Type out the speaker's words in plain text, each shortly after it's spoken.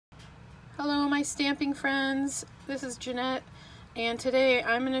Hello my stamping friends, this is Jeanette, and today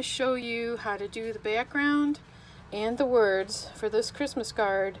I'm going to show you how to do the background and the words for this Christmas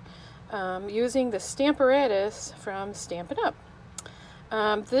card using the Stamparatus from Stampin Up.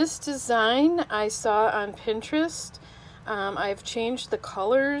 This design I saw on Pinterest. I've changed the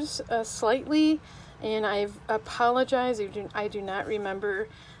colors slightly, and I apologize, I do not remember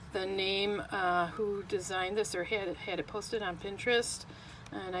the name who designed this or had it posted on Pinterest.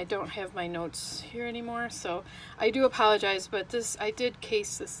 And I don't have my notes here anymore, so I do apologize, but I did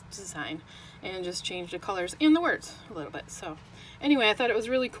case this design and just change the colors and the words a little bit. So anyway, I thought it was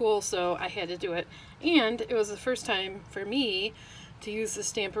really cool, so I had to do it. And it was the first time for me to use the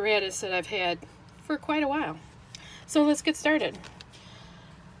Stamparatus that I've had for quite a while. So let's get started.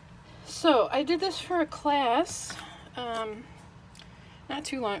 So I did this for a class not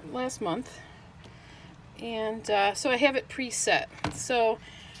too long, last month. And so I have it preset. So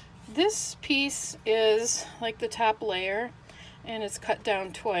this piece is like the top layer, and it's cut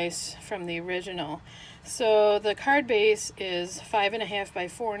down twice from the original. So the card base is 5.5 by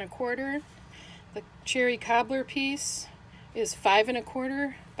 4 1/4. The cherry cobbler piece is 5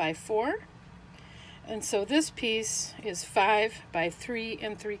 1/4 by 4. And so this piece is 5 by 3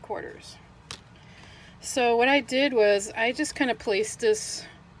 3/4. So what I did was I just kind of placed this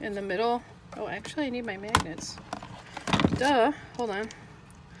in the middle. Oh, actually I need my magnets. Duh, hold on.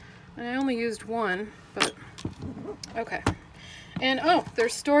 And I only used one, but okay. And oh, they're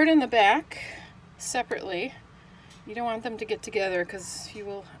stored in the back separately. You don't want them to get together because you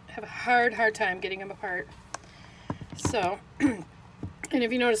will have a hard time getting them apart. So, and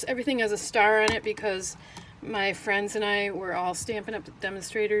if you notice, everything has a star on it because my friends and I were all Stampin' Up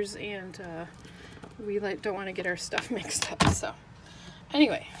demonstrators, and we don't want to get our stuff mixed up. So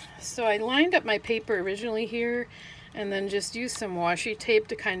anyway, so I lined up my paper originally here and then just used some washi tape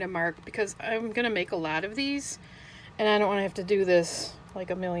to kind of mark, because I'm going to make a lot of these and I don't want to have to do this like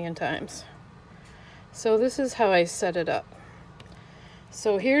a million times. So this is how I set it up.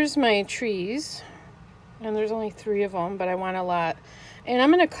 So here's my trees, and there's only 3 of them, but I want a lot. And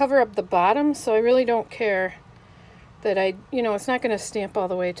I'm going to cover up the bottom, so I really don't care that it's not going to stamp all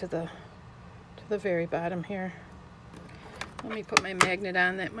the way to the very bottom here. Let me put my magnet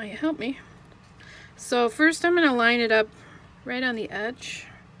on, that might help me. So first I'm going to line it up right on the edge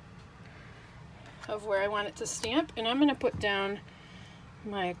of where I want it to stamp, and I'm going to put down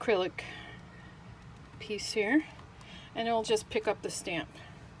my acrylic piece here, and it'll just pick up the stamp.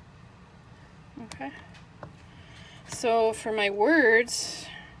 Okay. So for my words,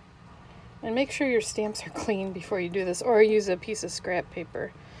 and make sure your stamps are clean before you do this, or use a piece of scrap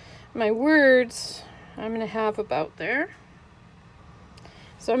paper. My words I'm going to have about there.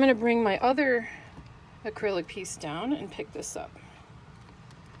 So I'm going to bring my other acrylic piece down and pick this up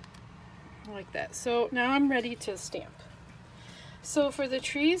like that. So now I'm ready to stamp. So for the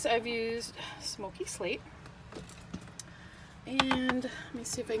trees I've used smoky slate, and let me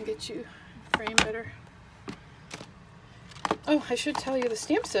see if I can get you frame better. Oh, I should tell you the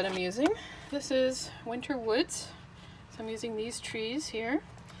stamp set I'm using. This is Winter Woods, so I'm using these trees here.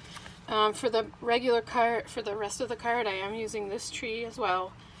 For the regular card, for the rest of the card, I am using this tree as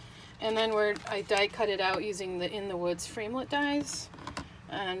well. And then where I die cut it out using the In the Woods framelit dies,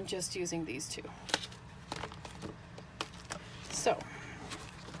 I'm just using these 2. So,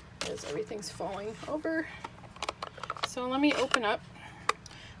 as everything's falling over, so let me open up.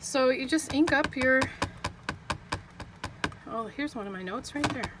 So you just ink up your, oh, here's one of my notes right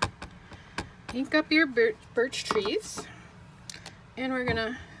there. Ink up your birch trees, and we're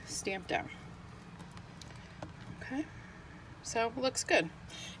gonna stamp down. Okay, so looks good.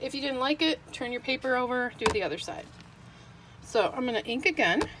 If you didn't like it, turn your paper over, do the other side. So I'm going to ink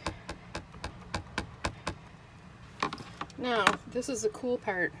again. Now this is the cool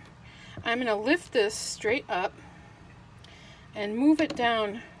part. I'm going to lift this straight up and move it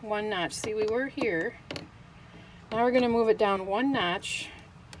down 1 notch. See, we were here. Now we're going to move it down 1 notch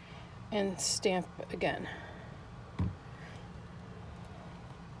and stamp again.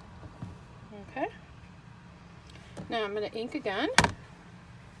 Okay. Now I'm going to ink again.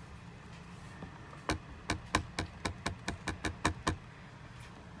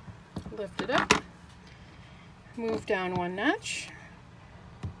 Lift it up. Move down 1 notch.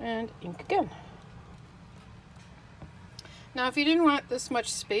 And ink again. Now if you didn't want this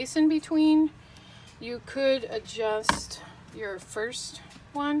much space in between, you could adjust your first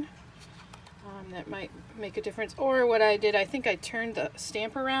one. That might make a difference. Or what I did, I think I turned the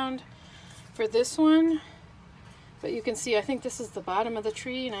stamp around for this one, but you can see I think this is the bottom of the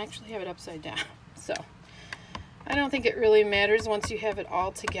tree, and I actually have it upside down. So I don't think it really matters once you have it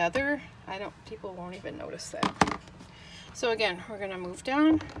all together. People won't even notice that. So again, we're going to move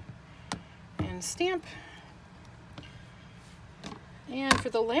down and stamp. And for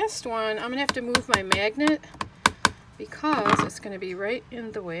the last one, I'm going to have to move my magnet because it's going to be right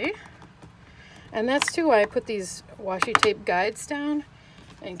in the way. And that's too why I put these washi tape guides down.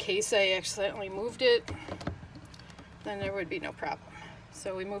 In case I accidentally moved it, then there would be no problem.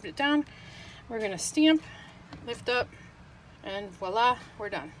 So we moved it down. We're going to stamp, lift up, and voila, we're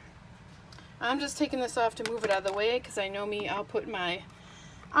done. I'm just taking this off to move it out of the way because I know me, I'll put my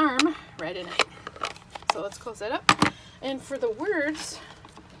arm right in it. So let's close that up. And for the words,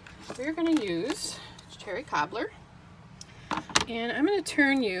 we're going to use Cherry Cobbler. And I'm going to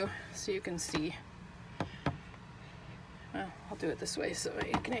turn you so you can see. Well, I'll do it this way so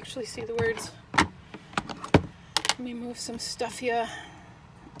you can actually see the words. Let me move some stuff here.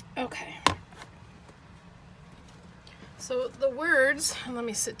 Okay. So the words, let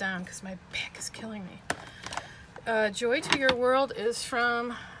me sit down because my back is killing me. Joy to Your World is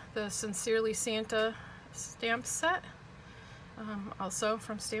from the Sincerely Santa stamp set. Also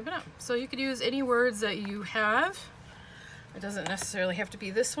from Stampin' Up. So you could use any words that you have. It doesn't necessarily have to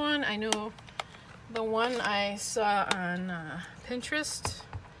be this one. I know the one I saw on Pinterest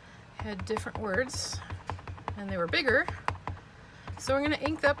had different words and they were bigger. So we're going to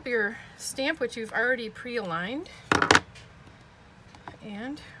ink up your stamp, which you've already pre-aligned,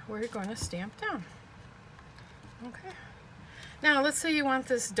 and we're going to stamp down. Okay. Now let's say you want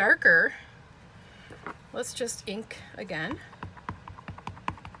this darker. Let's just ink again.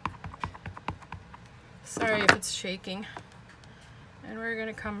 Sorry if it's shaking. And we're going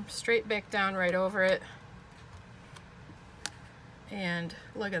to come straight back down right over it. And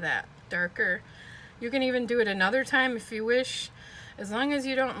look at that, darker. You can even do it another time if you wish. As long as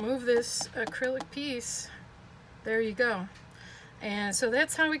you don't move this acrylic piece, there you go. And so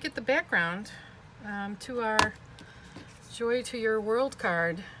that's how we get the background to our Joy to Your World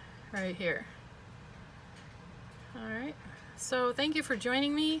card right here. Alright, so thank you for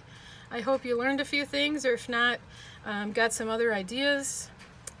joining me. I hope you learned a few things, or if not, got some other ideas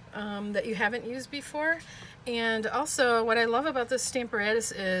that you haven't used before. And also, what I love about this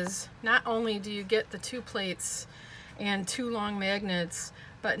Stamparatus is not only do you get the 2 plates and 2 long magnets,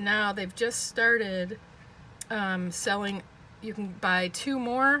 but now they've just started selling. You can buy 2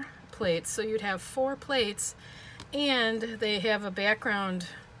 more plates, so you'd have 4 plates, and they have a background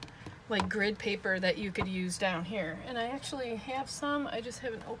like grid paper that you could use down here. And I actually have some, I just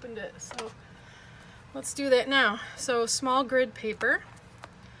haven't opened it, so let's do that now. So small grid paper,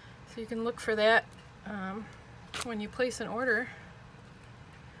 so you can look for that when you place an order.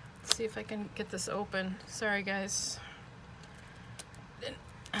 Let's see if I can get this open. Sorry guys,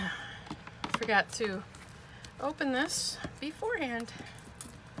 forgot to open this beforehand.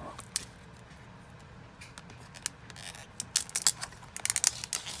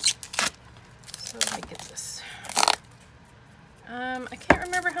 So let me get this. I can't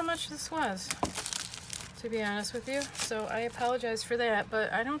remember how much this was, to be honest with you, so I apologize for that,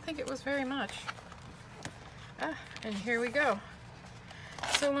 but I don't think it was very much. And here we go.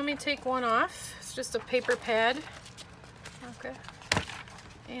 So let me take one off. It's just a paper pad. Okay.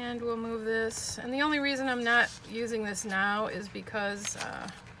 And we'll move this. And the only reason I'm not using this now is because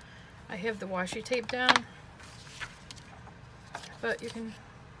I have the washi tape down. But you can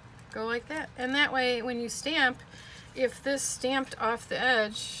go like that. And that way, when you stamp, if this stamped off the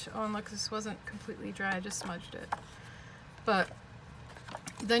edge, oh, and look, this wasn't completely dry, I just smudged it. But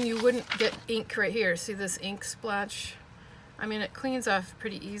then you wouldn't get ink right here. See this ink splotch? I mean, it cleans off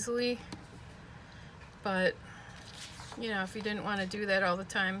pretty easily, but you know, if you didn't want to do that all the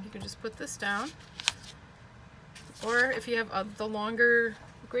time, you can just put this down. Or if you have the longer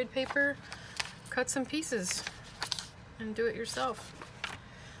grid paper, cut some pieces and do it yourself.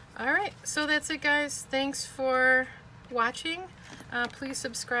 Alright, so that's it guys. Thanks for watching. Please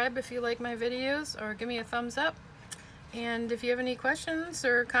subscribe if you like my videos, or give me a thumbs up. And if you have any questions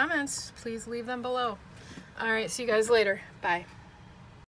or comments, please leave them below. Alright, see you guys later. Bye.